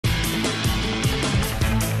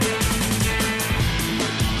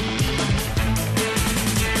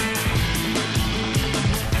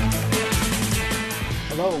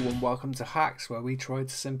and welcome to HaXeZ, where we try to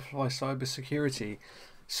simplify cybersecurity.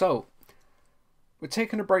 So, we're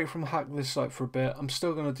taking a break from HaXeZ site for a bit. I'm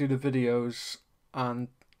still going to do the videos and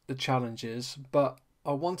the challenges, but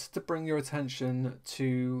I wanted to bring your attention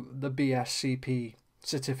to the BSCP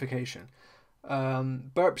certification.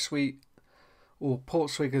 Burp Suite, or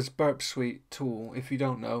Portswigger's Burp Suite tool, if you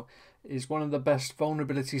don't know, is one of the best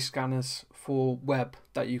vulnerability scanners for web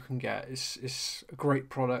that you can get. It's a great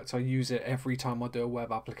product. I use it every time I do a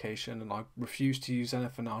web application, and I refuse to use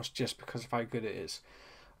anything else just because of how good it is.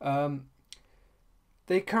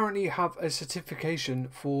 They currently have a certification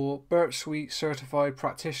for Burp Suite Certified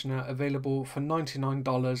Practitioner available for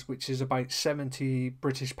 $99, which is about 70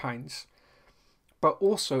 British pounds. But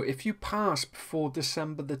also, if you pass before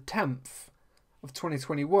December the 10th of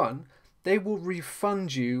 2021, they will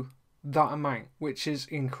refund you that amount, which is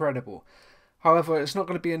incredible. However, it's not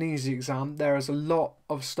going to be an easy exam. There is a lot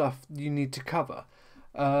of stuff you need to cover.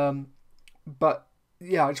 But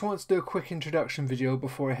yeah, I just wanted to do a quick introduction video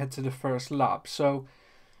before I head to the first lab. So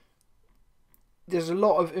there's a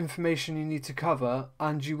lot of information you need to cover,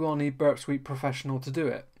 and you will need Burp Suite Professional to do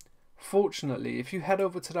it. Fortunately, if you head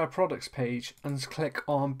over to their products page and click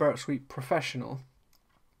on Burp Suite Professional,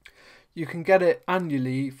 you can get it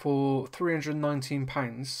annually for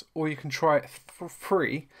 £319, or you can try it for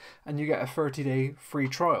free and you get a 30-day free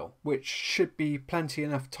trial, which should be plenty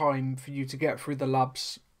enough time for you to get through the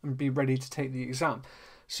labs and be ready to take the exam.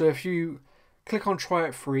 So if you click on try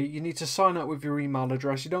it free, you need to sign up with your email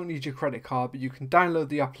address. You don't need your credit card, but you can download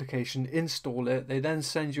the application, install it. They then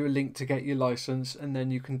send you a link to get your license, and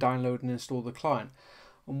then you can download and install the client.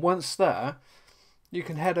 And once there, you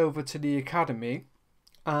can head over to the academy.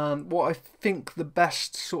 And what I think the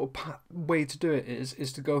best sort of way to do it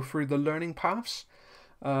is to go through the learning paths.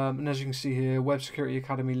 And as you can see here, Web Security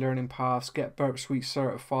Academy learning paths, get Burp Suite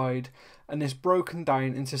certified, and it's broken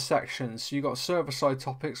down into sections. So you've got server-side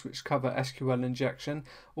topics, which cover SQL injection,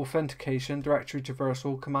 authentication, directory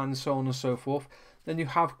traversal, commands, so on and so forth. Then you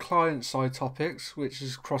have client-side topics, which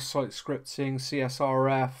is cross-site scripting,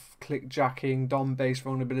 CSRF, clickjacking, DOM-based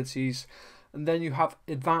vulnerabilities. And then you have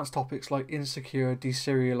advanced topics like insecure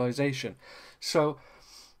deserialization. So,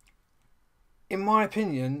 in my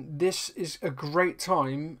opinion, this is a great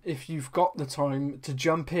time, if you've got the time, to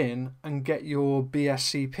jump in and get your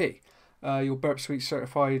BSCP, your Burp Suite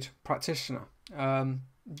Certified Practitioner.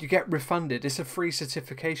 You get refunded. It's a free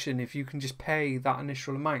certification if you can just pay that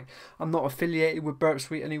initial amount. I'm not affiliated with Burp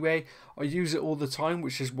Suite anyway. I use it all the time,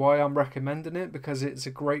 which is why I'm recommending it, because it's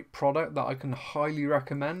a great product that I can highly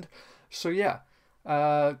recommend. So yeah,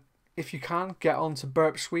 if you can, get onto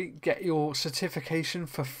Burp Suite, get your certification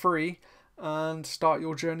for free, and start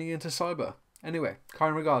your journey into cyber. Anyway,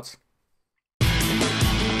 kind regards.